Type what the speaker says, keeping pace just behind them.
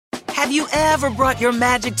Have you ever brought your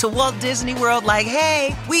magic to Walt Disney World like,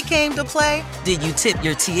 hey, we came to play? Did you tip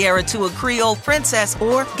your tiara to a Creole princess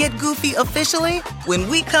or get goofy officially? When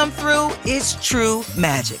we come through, it's true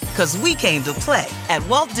magic, because we came to play at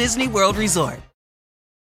Walt Disney World Resort.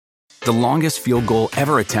 The longest field goal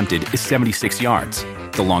ever attempted is 76 yards.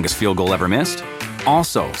 The longest field goal ever missed?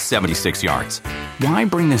 Also 76 yards. Why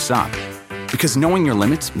bring this up? Because knowing your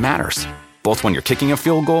limits matters, both when you're kicking a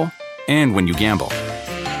field goal and when you gamble.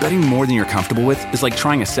 Betting more than you're comfortable with is like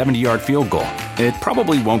trying a 70-yard field goal. It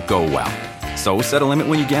probably won't go well. So set a limit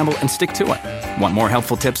when you gamble and stick to it. Want more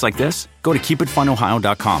helpful tips like this? Go to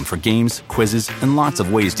keepitfunohio.com for games, quizzes, and lots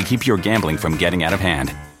of ways to keep your gambling from getting out of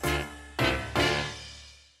hand.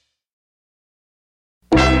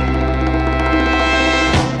 I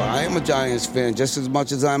am a Giants fan just as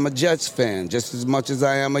much as I'm a Jets fan, just as much as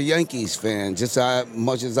I am a Yankees fan, just as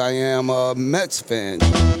much as I am a Mets fan.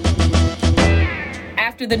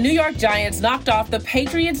 After the New York Giants knocked off the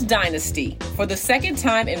Patriots dynasty for the second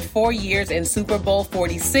time in 4 years in Super Bowl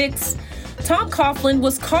 46, Tom Coughlin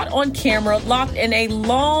was caught on camera locked in a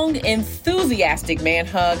long, enthusiastic man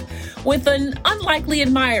hug with an unlikely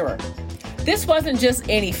admirer. This wasn't just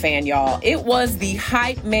any fan, y'all. It was the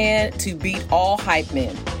hype man to beat all hype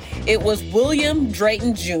men. It was William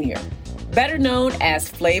Drayton Jr., better known as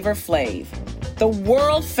Flavor Flav, the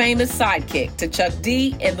world-famous sidekick to Chuck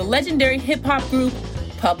D in the legendary hip-hop group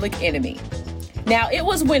Public Enemy. Now, it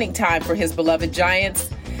was winning time for his beloved Giants.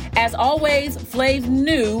 As always, Flav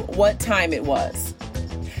knew what time it was.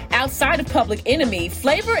 Outside of Public Enemy,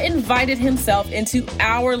 Flavor invited himself into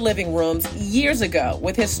our living rooms years ago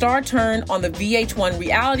with his star turn on the VH1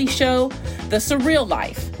 reality show, The Surreal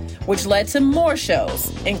Life, which led to more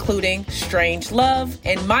shows, including Strange Love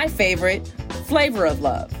and my favorite, Flavor of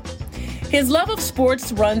Love. His love of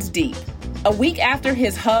sports runs deep. A week after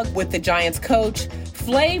his hug with the Giants coach,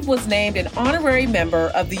 Flav was named an honorary member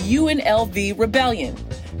of the UNLV Rebellion,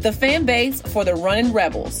 the fan base for the Runnin'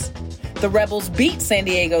 Rebels. The Rebels beat San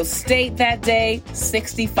Diego State that day,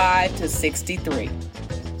 65-63.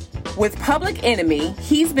 With Public Enemy,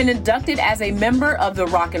 he's been inducted as a member of the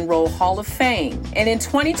Rock and Roll Hall of Fame, and in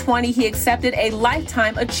 2020, he accepted a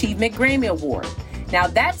Lifetime Achievement Grammy Award. Now,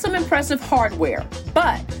 that's some impressive hardware,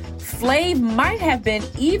 but Flav might have been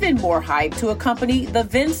even more hyped to accompany the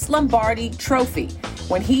Vince Lombardi Trophy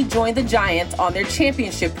when he joined the Giants on their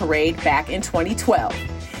championship parade back in 2012.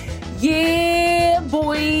 Yeah,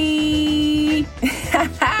 boy!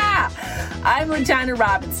 I'm LaChina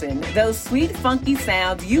Robinson. Those sweet, funky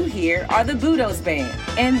sounds you hear are the Budos Band.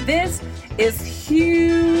 And this is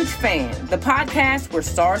Huge Fan, the podcast where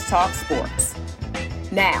stars talk sports.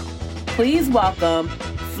 Now, please welcome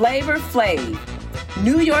Flavor Flav,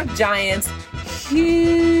 New York Giants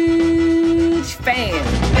Huge Fan.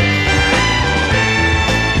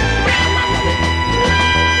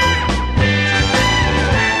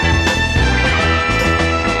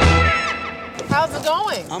 How's it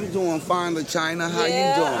going? I'm doing fine, LaChina. How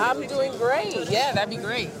you doing? I'm doing great. Yeah, that'd be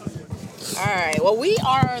great. All right. Well, we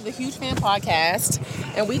are the Huge Fan Podcast,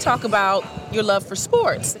 and we talk about your love for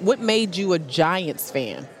sports. What made you a Giants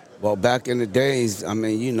fan? Well, back in the days, I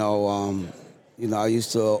mean, I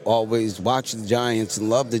used to always watch the Giants and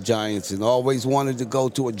love the Giants and always wanted to go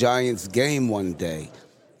to a Giants game one day.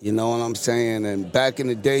 You know what I'm saying? And back in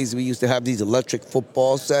the days, we used to have these electric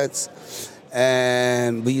football sets.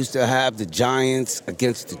 And we used to have the Giants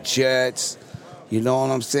against the Jets. You know what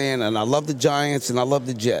I'm saying? And I love the Giants and I love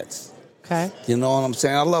the Jets. Okay. You know what I'm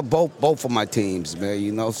saying? I love both of my teams, man,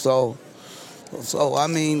 you know. So I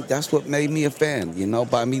mean, that's what made me a fan, you know,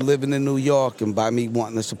 by me living in New York and by me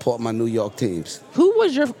wanting to support my New York teams. Who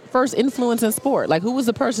was your first influence in sport? Like, who was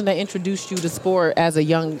the person that introduced you to sport as a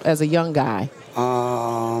young guy?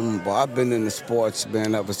 Well, I've been in the sports,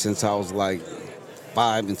 man, ever since I was like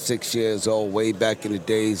 5 and 6 years old, way back in the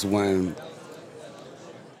days when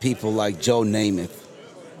people like Joe Namath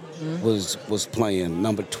was playing,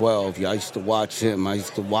 number 12. Yeah, I used to watch him. I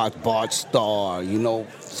used to watch Bart Starr, you know,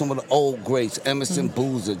 some of the old greats, Emerson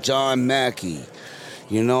Boozer, John Mackey.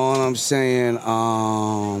 You know what I'm saying?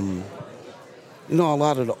 You know, a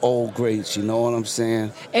lot of the old greats, you know what I'm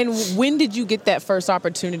saying? And when did you get that first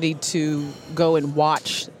opportunity to go and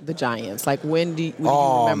watch the Giants? Like, when do you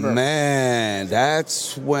remember? Oh, man,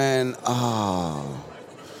 that's when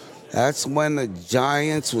the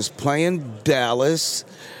Giants was playing Dallas.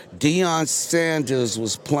 Deion Sanders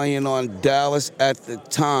was playing on Dallas at the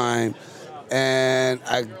time. And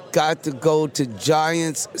I got to go to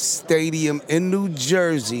Giants Stadium in New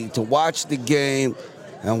Jersey to watch the game.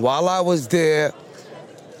 And while I was there,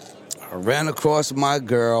 I ran across my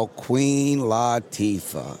girl, Queen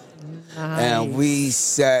Latifah. And we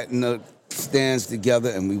sat in the stands together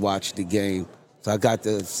and we watched the game. So I got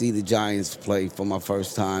to see the Giants play for my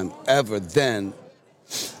first time ever then.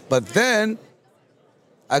 But then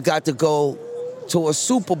I got to go to a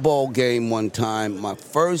Super Bowl game one time, my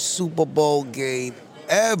first Super Bowl game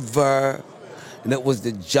ever, and it was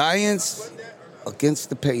the Giants against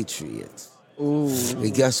the Patriots. Ooh.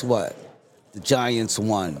 And guess what? The Giants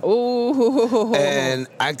won. Ooh. And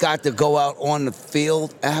I got to go out on the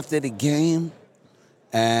field after the game,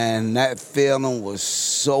 and that feeling was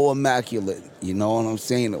so immaculate. You know what I'm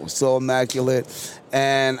saying? It was so immaculate,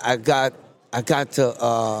 and I got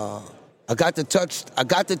to touch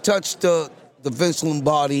the Vince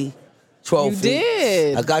Lombardi trophy. You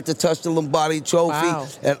did. I got to touch the Lombardi trophy, Wow.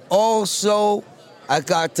 and also I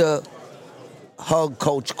got to hug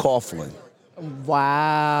Coach Coughlin.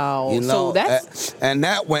 Wow. You know, so that's, and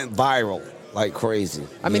that went viral like crazy.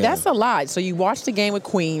 I mean, that's a lot. So you watched the game with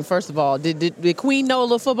Queen, first of all. Did Queen know a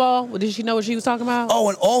little football? Did she know what she was talking about? Oh,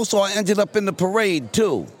 and also I ended up in the parade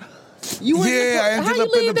too. You were I ended up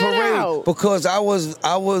in the parade out? because I was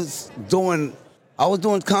doing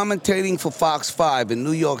commentating for Fox 5 in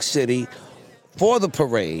New York City for the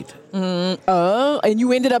parade. And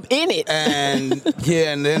you ended up in it. And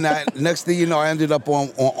and then next thing you know, I ended up on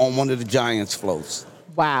one of the Giants floats.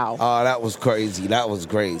 Wow. Oh, that was crazy. That was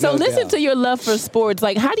great. So No listen doubt. to your love for sports.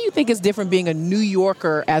 Like, how do you think it's different being a New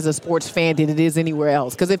Yorker as a sports fan than it is anywhere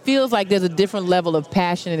else? Because it feels like there's a different level of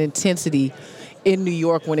passion and intensity in New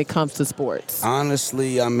York when it comes to sports.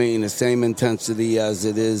 Honestly, I mean, the same intensity as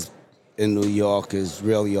it is in New York is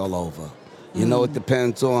really all over. You know, it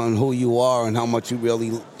depends on who you are and how much you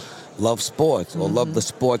really love sports or love the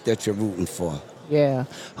sport that you're rooting for. Yeah.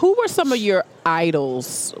 Who were some of your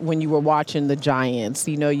idols when you were watching the Giants?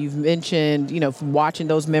 You know, you've mentioned, from watching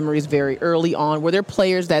those memories very early on. Were there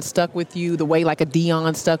players that stuck with you the way like a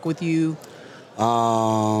Deion stuck with you?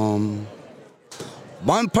 One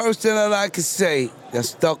person that I could say that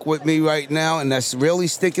stuck with me right now and that's really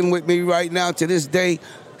sticking with me right now to this day,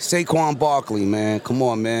 Saquon Barkley, man. Come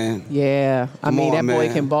on, man. Yeah. Come on, that boy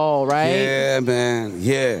man. can ball, right? Yeah, man.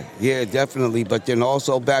 Yeah, definitely. But then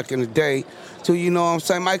also back in the day, too, you know what I'm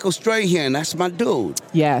saying? Michael Strahan, that's my dude.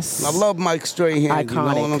 Yes. I love Mike Strahan. Iconic. You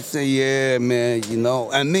know what I'm saying? Yeah, man,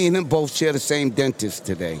 And me and him both share the same dentist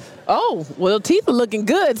today. Oh, well, teeth are looking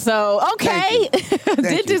good, so okay.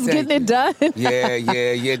 Dentist getting it done.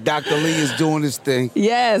 Yeah. Dr. Lee is doing his thing.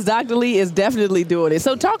 Yes, Dr. Lee is definitely doing it.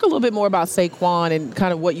 So talk a little bit more about Saquon and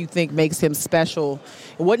kind of what you think makes him special.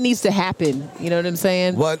 What needs to happen? You know what I'm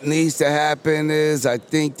saying? What needs to happen is I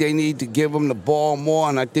think they need to give him the ball more,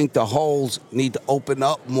 and I think the holes need to open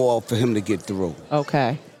up more for him to get through.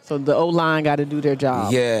 Okay. So the O-line got to do their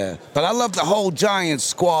job. Yeah. But I love the whole Giants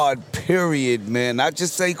squad, period, man. Not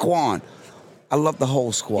just Saquon. I love the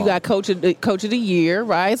whole squad. You got coach of the year,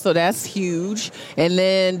 right? So that's huge. And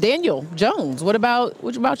then Daniel Jones. What about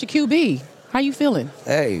your QB? How you feeling?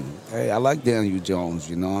 Hey, I like Daniel Jones,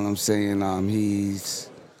 you know what I'm saying? He's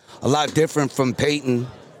a lot different from Peyton.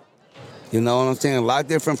 You know what I'm saying? A lot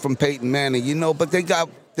different from Peyton Manning, but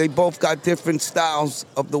they both got different styles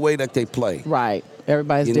of the way that they play. Right.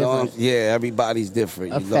 Everybody's different. Everybody's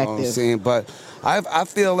different. Effective. You know what I'm saying? But I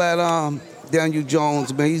feel that Daniel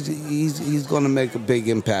Jones, man, he's going to make a big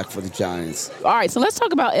impact for the Giants. All right, so let's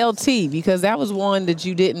talk about LT because that was one that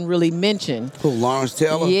you didn't really mention. Who, Lawrence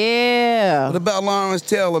Taylor? Yeah. What about Lawrence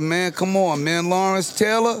Taylor, man? Come on, man. Lawrence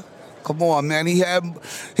Taylor? Come on, man. He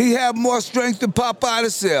had more strength than Popeye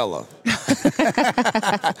the Sailor.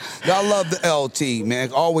 I love the LT,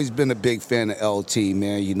 man. Always been a big fan of LT,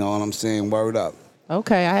 man. You know what I'm saying? Word up.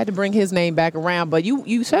 Okay, I had to bring his name back around, but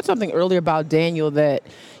you said something earlier about Daniel that,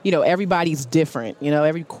 everybody's different.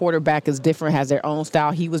 Every quarterback is different, has their own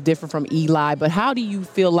style. He was different from Eli, but how do you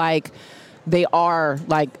feel like they are,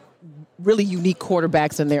 like, really unique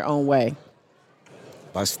quarterbacks in their own way?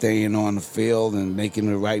 By staying on the field and making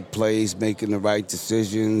the right plays, making the right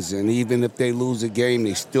decisions, and even if they lose a game,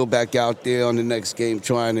 they still back out there on the next game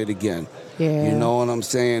trying it again. Yeah. You know what I'm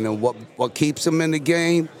saying? And what keeps them in the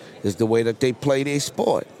game is the way that they play their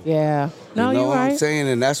sport. Yeah. No, you know you're what right. I'm saying?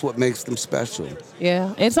 And that's what makes them special.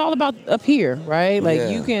 Yeah. It's all about up here, right? Like, Yeah.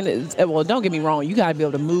 you can, well, don't get me wrong. You got to be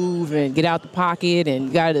able to move and get out the pocket, and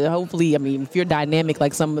you got to hopefully, if you're dynamic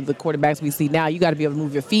like some of the quarterbacks we see now, you got to be able to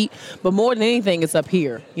move your feet. But more than anything, it's up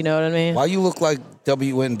here. You know what I mean? Why you look like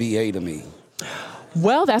WNBA to me?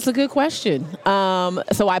 Well, that's a good question.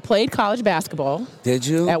 So I played college basketball. Did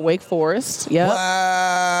you? At Wake Forest. Yep.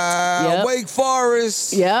 Wow. Yep. Wake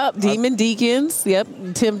Forest. Yep. Demon Deacons. Yep.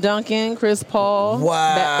 Tim Duncan, Chris Paul.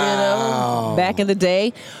 Wow. Back in the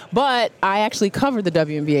day. But I actually covered the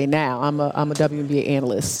WNBA now. I'm a WNBA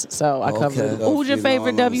analyst. So I cover. Who's your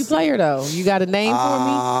favorite W player, though? You got a name for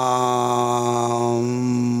me?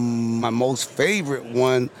 My most favorite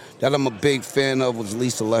one that I'm a big fan of was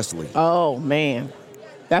Lisa Leslie. Oh, man.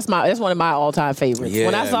 That's one of my all-time favorites. Yeah,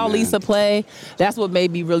 when I saw Lisa play, that's what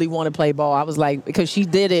made me really want to play ball. I was like, because she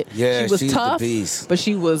did it. Yeah, she was she's tough, the beast. but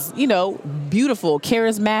she was, beautiful,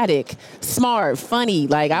 charismatic, smart, funny.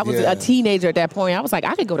 Like, I was a teenager at that point. I was like,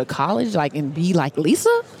 I could go to college, and be like Lisa.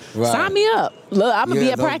 Right. Sign me up. Look, I'm gonna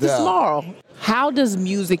be at no practice doubt. tomorrow. How does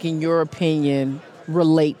music, in your opinion,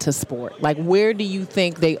 relate to sport? Like, where do you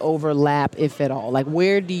think they overlap, if at all? Like,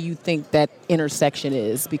 where do you think that intersection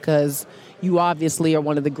is? Because you obviously are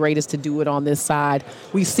one of the greatest to do it on this side.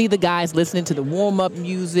 We see the guys listening to the warm-up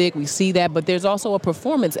music. We see that, but there's also a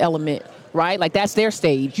performance element, right? Like, that's their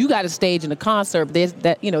stage. You got a stage in a concert, but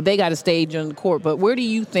they got a stage on the court. But where do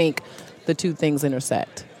you think the two things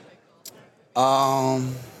intersect? Well,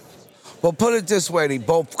 put it this way, they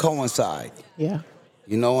both coincide. Yeah.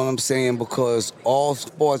 You know what I'm saying? Because all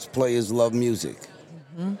sports players love music.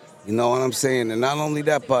 Mm-hmm. You know what I'm saying? And not only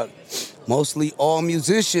that, but mostly all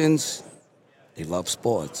musicians, they love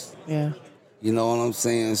sports. Yeah. You know what I'm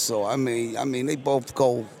saying? So, I mean, they both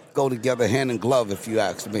go together hand in glove, if you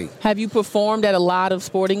ask me. Have you performed at a lot of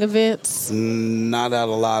sporting events? Not at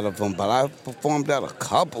a lot of them, but I've performed at a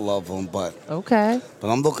couple of them. Okay. But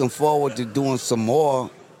I'm looking forward to doing some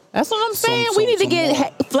more. That's what I'm saying. We need to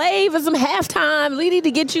get Flav and some halftime. We need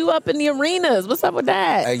to get you up in the arenas. What's up with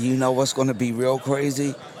that? Hey, you know what's going to be real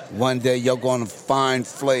crazy? One day you're going to find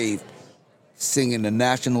Flav singing the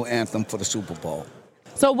national anthem for the Super Bowl.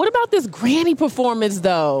 So what about this Grammy performance,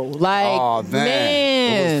 though? Like, oh,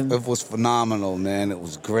 man. It was phenomenal, man. It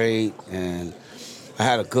was great, and I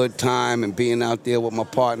had a good time, and being out there with my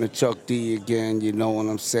partner, Chuck D, again, you know what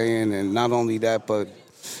I'm saying? And not only that, but,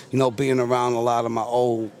 being around a lot of my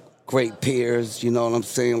old great peers, you know what I'm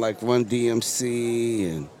saying, like Run DMC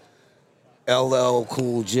and LL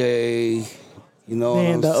Cool J, you know what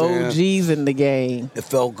I'm saying? Man, the OGs in the game. It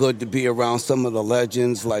felt good to be around some of the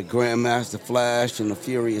legends like Grandmaster Flash and the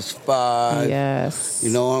Furious Five. Yes.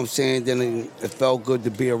 You know what I'm saying? Then it felt good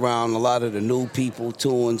to be around a lot of the new people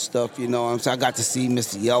too and stuff, you know what I'm saying? I got to see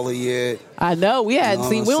Missy Elliott. I know, we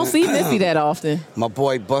don't see Missy that often. My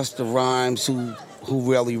boy Busta Rhymes, who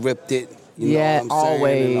really ripped it. You know what I'm saying?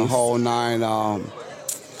 Always. In the whole nine.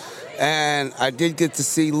 And I did get to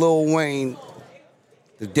see Lil Wayne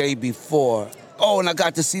the day before. Oh, and I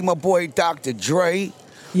got to see my boy Dr. Dre.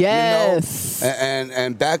 Yes.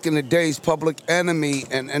 And back in the days, Public Enemy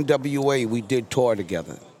and NWA, we did tour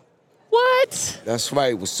together. What? That's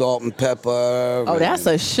right, with Salt and Pepper. Oh, that's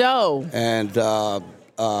a show. And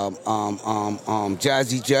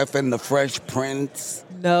Jazzy Jeff and the Fresh Prince.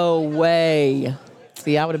 No way.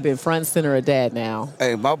 See, I would have been front and center of that now.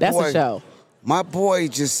 Hey, that's a show. My boy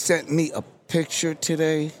just sent me a picture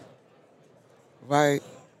today, right?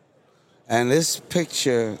 And this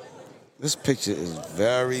picture is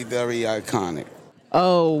very, very iconic.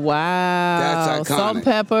 Oh, wow. That's iconic. Salt and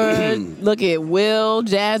Pepper. Look at Will,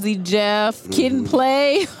 Jazzy Jeff, Kid and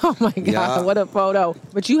Play. Oh, my God. Yeah. What a photo.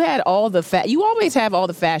 But you had all the you always have all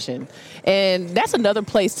the fashion. And that's another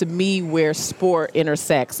place to me where sport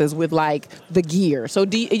intersects is with, like, the gear. So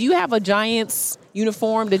do you have a Giants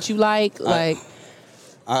uniform that you like? I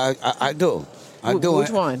do. I do.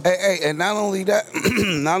 Which one? Hey, and not only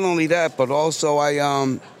that, but also I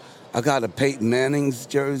got a Peyton Manning's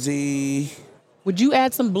jersey. Would you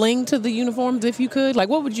add some bling to the uniforms if you could? Like,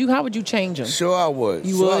 how would you change them? Sure, I would.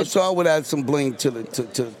 You would? So I would add some bling to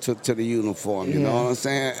the uniform. You know what I'm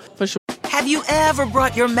saying? For sure. Have you ever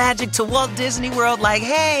brought your magic to Walt Disney World like,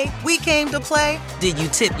 hey, we came to play? Did you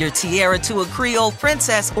tip your tiara to a Creole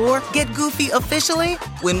princess or get goofy officially?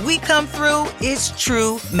 When we come through, it's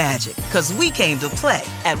true magic, because we came to play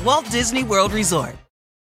at Walt Disney World Resort.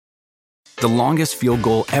 The longest field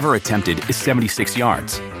goal ever attempted is 76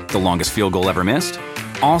 yards. The longest field goal ever missed?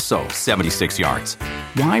 Also 76 yards.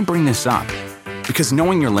 Why bring this up? Because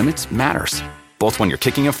knowing your limits matters, both when you're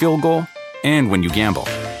kicking a field goal and when you gamble.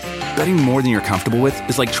 Betting more than you're comfortable with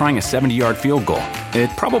is like trying a 70-yard field goal. It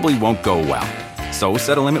probably won't go well. So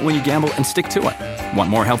set a limit when you gamble and stick to it. Want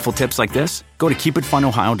more helpful tips like this? Go to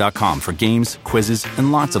keepitfunohio.com for games, quizzes,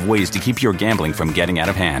 and lots of ways to keep your gambling from getting out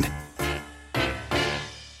of hand.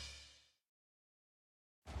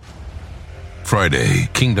 Friday,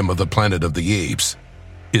 Kingdom of the Planet of the Apes.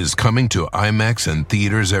 is coming to IMAX and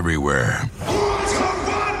theaters everywhere. What a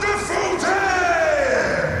wonderful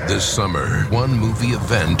day! This summer, one movie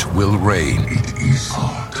event will reign. It is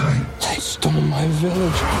our time. They stole my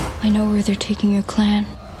village. I know where they're taking your clan.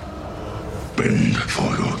 Bend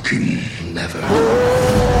for your king. Never.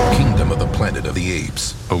 Kingdom of the Planet of the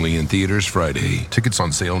Apes. Only in theaters Friday. Tickets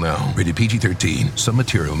on sale now. Rated PG-13. Some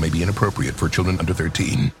material may be inappropriate for children under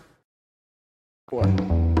 13.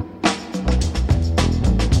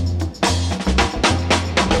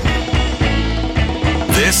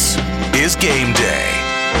 This is Game Day.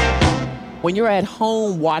 When you're at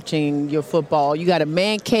home watching your football, you got a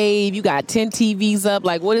man cave, you got 10 TVs up.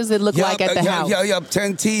 Like, what does it look like at the house? Yeah,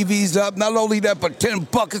 10 TVs up. Not only that, but 10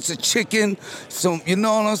 buckets of chicken. Some, you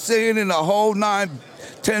know what I'm saying? And a whole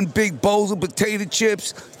 10 big bowls of potato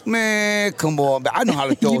chips. Man, come on. I know how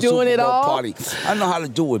to throw You a doing Super it Bowl all? party. I know how to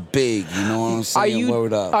do it big. You know what I'm saying?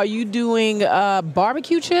 Word up. Are you doing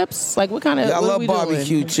barbecue chips? Like, what kind of? Yeah, I what are love we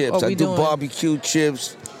barbecue doing? chips. What are I we do doing? barbecue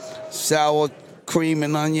chips, sour cream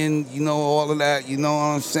and onion, you know, all of that. You know what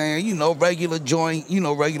I'm saying? You know, regular joint, you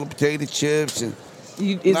know, regular potato chips. And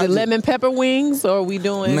Is it lemon pepper wings, or are we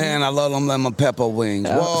doing? man, I love them lemon pepper wings.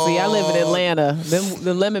 See, I live in Atlanta.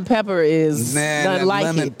 The lemon pepper is Man, nothing that like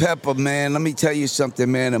lemon it. pepper, man. Let me tell you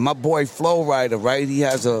something, man. And my boy Flow Rider, right? He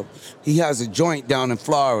has a joint down in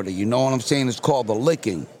Florida. You know what I'm saying? It's called The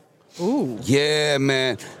Licking. Ooh. Yeah,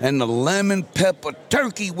 man. And the lemon pepper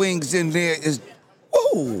turkey wings in there is,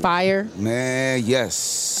 woo. Fire. Man,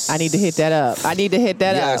 yes. I need to hit that up.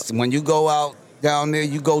 Yes, when you go out down there,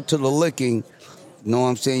 you go to The Licking. You know what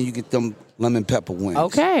I'm saying? You get them lemon pepper wings.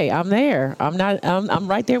 Okay, I'm there. I'm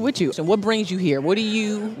right there with you. So what brings you here?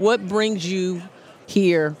 What brings you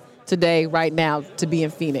here today, right now, to be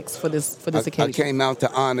in Phoenix for this occasion? I came out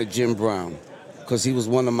to honor Jim Brown because he's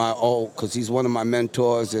one of my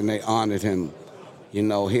mentors, and they honored him, you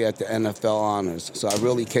know, here at the NFL Honors. So I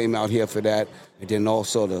really came out here for that, and then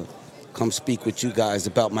also to come speak with you guys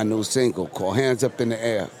about my new single called Hands Up in the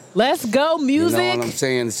Air. Let's go, music. You know what I'm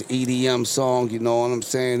saying? It's an EDM song, you know what I'm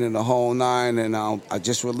saying, and the whole nine. And I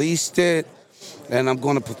just released it, and I'm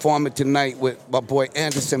going to perform it tonight with my boy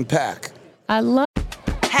Anderson .Paak. I love.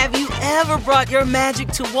 Have you ever brought your magic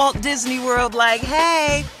to Walt Disney World like,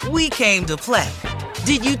 hey, we came to play?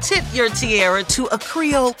 Did you tip your tiara to a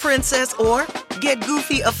Creole princess or get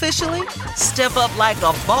goofy officially? Step up like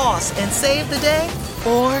a boss and save the day?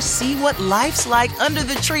 Or see what life's like under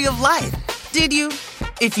the tree of life? Did you?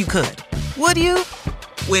 If you could. Would you?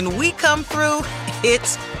 When we come through,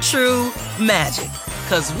 it's true magic.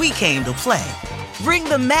 'Cause we came to play. Bring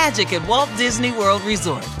the magic at Walt Disney World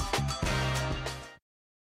Resort.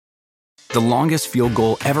 The longest field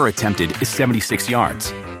goal ever attempted is 76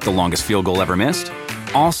 yards. The longest field goal ever missed?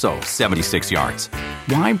 Also 76 yards.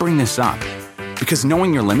 Why bring this up? Because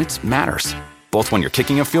knowing your limits matters, both when you're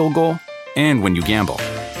kicking a field goal and when you gamble.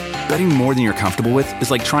 Betting more than you're comfortable with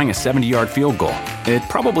is like trying a 70-yard field goal. It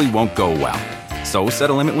probably won't go well. So set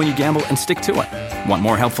a limit when you gamble and stick to it. Want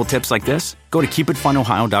more helpful tips like this? Go to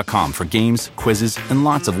keepitfunohio.com for games, quizzes, and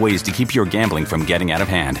lots of ways to keep your gambling from getting out of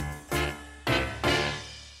hand.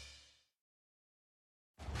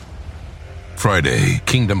 Friday,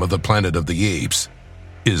 Kingdom of the Planet of the Apes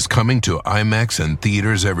is coming to IMAX and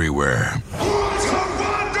theaters everywhere. What a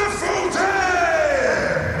wonderful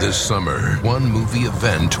day! This summer, one movie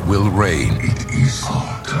event will reign. It is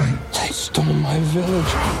our time. They stole my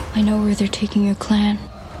village. I know where they're taking your clan.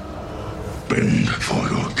 Bend for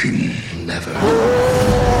your king. Never.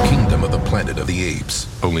 Kingdom of the Planet of the Apes.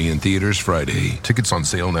 Only in theaters Friday. Tickets on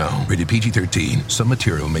sale now. Rated PG-13. Some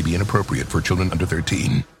material may be inappropriate for children under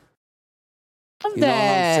 13. Love You know what I'm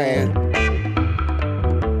that. saying?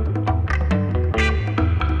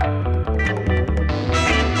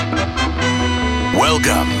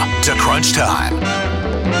 Welcome to Crunch Time.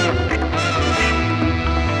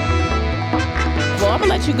 Well, I'm gonna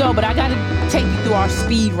let you go, but I gotta take you through our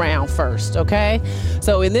speed round first, okay?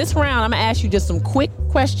 So in this round, I'm gonna ask you just some quick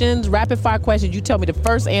questions, rapid fire questions. You tell me the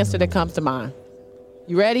first answer that comes to mind.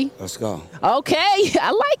 You ready? Let's go. Okay,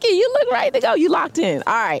 I like it. You look ready to go. You locked in.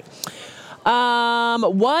 All right.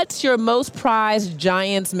 What's your most prized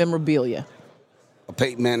Giants memorabilia? A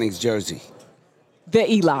Peyton Manning's jersey. The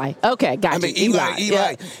Eli. Okay, got I you. mean, Eli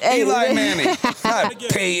Yeah. Manning. Not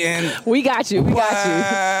Peyton. We got you. We got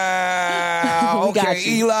Wow. We got Okay,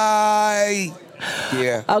 you. Eli.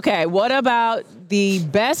 Yeah. you. Okay, what about the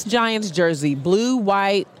best Giants jersey, blue,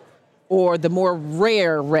 white, or the more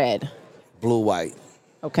rare red? Blue, white.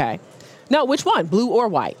 Okay. No, which one? Blue or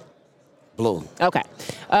white? Blue. Okay.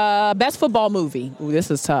 Best football movie. Ooh, this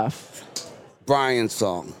is tough. Brian's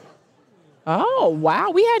song. Oh, wow.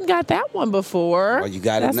 We hadn't got that one before. Well, you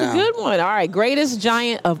got That's it now. a good one. All right. Greatest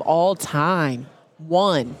giant of all time.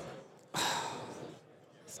 One.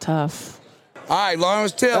 It's tough. All right,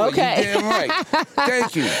 Lawrence Taylor, Okay. you damn right.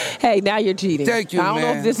 Thank you. Hey, now you're cheating. Thank you, I don't know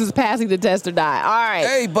man. if this is passing the test or not. All right.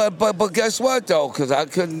 Hey, but guess what, though? Because I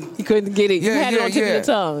couldn't. You couldn't get it. You had it on tip of your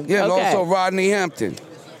tongue. Yeah, and Okay. also Rodney Hampton.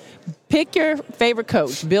 Pick your favorite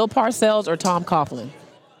coach, Bill Parcells or Tom Coughlin.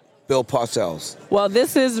 Bill Parcells. Well,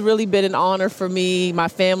 this has really been an honor for me. My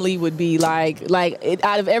family would be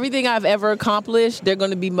out of everything I've ever accomplished, they're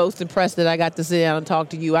going to be most impressed that I got to sit down and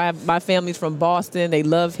talk to you. My family's from Boston. They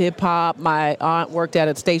love hip hop. My aunt worked at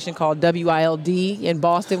a station called WILD in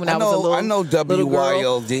Boston when I was a little I know little girl.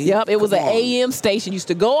 WILD. Yep, it was Come an on. AM station. Used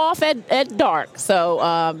to go off at dark. So,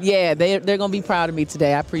 they're going to be proud of me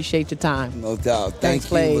today. I appreciate your time. No doubt. Thanks,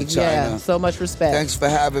 Thank you, Flav. LaChina. Yeah, so much respect. Thanks for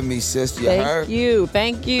having me, sis. You heard?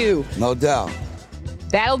 Thank you. No doubt.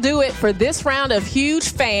 That'll do it for this round of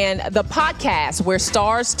Huge Fan, the podcast where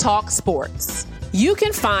stars talk sports. You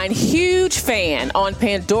can find Huge Fan on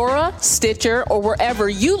Pandora, Stitcher, or wherever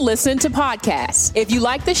you listen to podcasts. If you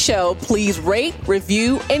like the show, please rate,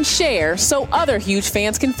 review, and share so other Huge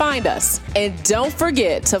Fans can find us. And don't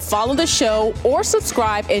forget to follow the show or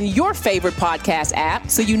subscribe in your favorite podcast app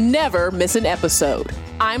so you never miss an episode.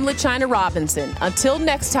 I'm LaChina Robinson. Until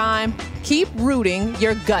next time, keep rooting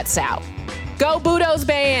your guts out. Go Budos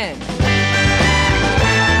Band!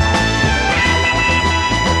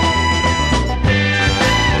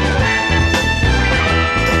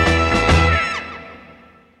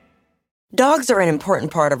 Dogs are an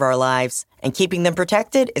important part of our lives, and keeping them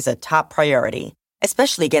protected is a top priority,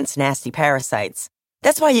 especially against nasty parasites.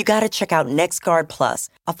 That's why you gotta check out NexGard Plus,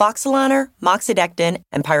 Afoxolaner, Moxidectin,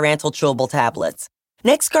 and Pyrantel chewable tablets.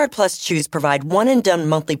 NexGard Plus chews provide one-and-done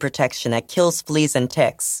monthly protection that kills fleas and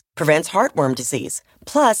ticks, prevents heartworm disease.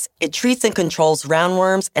 Plus, it treats and controls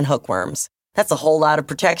roundworms and hookworms. That's a whole lot of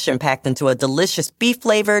protection packed into a delicious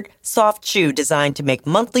beef-flavored, soft chew designed to make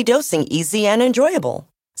monthly dosing easy and enjoyable.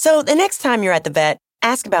 So the next time you're at the vet,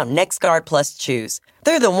 ask about NexGard Plus chews.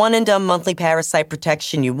 They're the one-and-done monthly parasite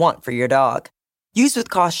protection you want for your dog. Use with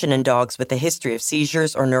caution in dogs with a history of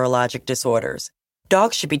seizures or neurologic disorders.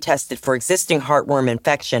 Dogs should be tested for existing heartworm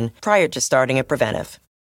infection prior to starting a preventive.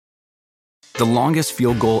 The longest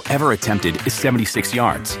field goal ever attempted is 76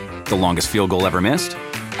 yards. The longest field goal ever missed?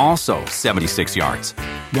 Also 76 yards.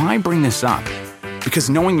 Why bring this up? Because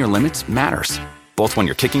knowing your limits matters, both when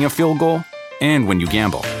you're kicking a field goal and when you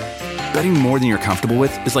gamble. Betting more than you're comfortable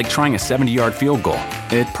with is like trying a 70-yard field goal.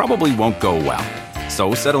 It probably won't go well.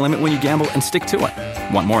 So set a limit when you gamble and stick to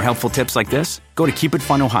it. Want more helpful tips like this? Go to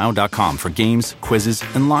keepitfunohio.com for games, quizzes,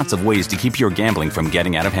 and lots of ways to keep your gambling from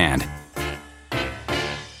getting out of hand.